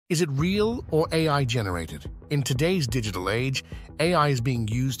Is it real or AI generated? In today's digital age, AI is being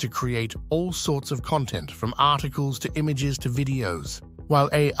used to create all sorts of content, from articles to images to videos. While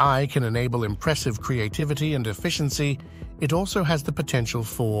AI can enable impressive creativity and efficiency, it also has the potential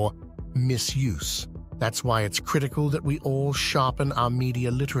for misuse. That's why it's critical that we all sharpen our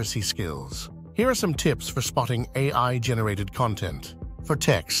media literacy skills. Here are some tips for spotting AI-generated content. For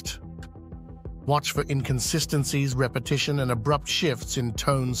text, watch for inconsistencies, repetition, and abrupt shifts in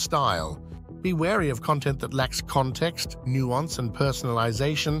tone style. Be wary of content that lacks context, nuance, and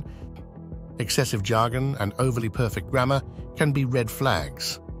personalization. Excessive jargon and overly perfect grammar can be red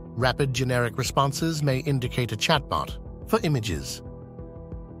flags. Rapid, generic responses may indicate a chatbot. For images,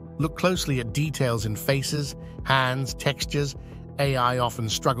 look closely at details in faces, hands, textures. AI often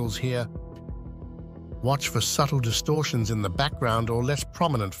struggles here. Watch for subtle distortions in the background or less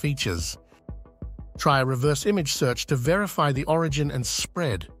prominent features. Try a reverse image search to verify the origin and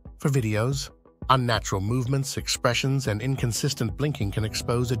spread. For videos, unnatural movements, expressions, and inconsistent blinking can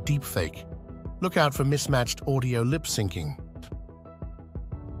expose a deepfake. Look out for mismatched audio lip syncing.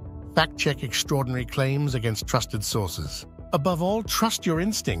 Fact-check extraordinary claims against trusted sources. Above all, trust your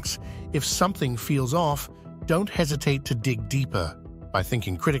instincts. If something feels off, don't hesitate to dig deeper. By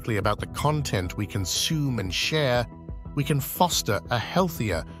thinking critically about the content we consume and share, we can foster a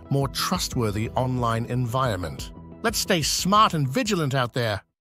healthier, more trustworthy online environment. Let's stay smart and vigilant out there.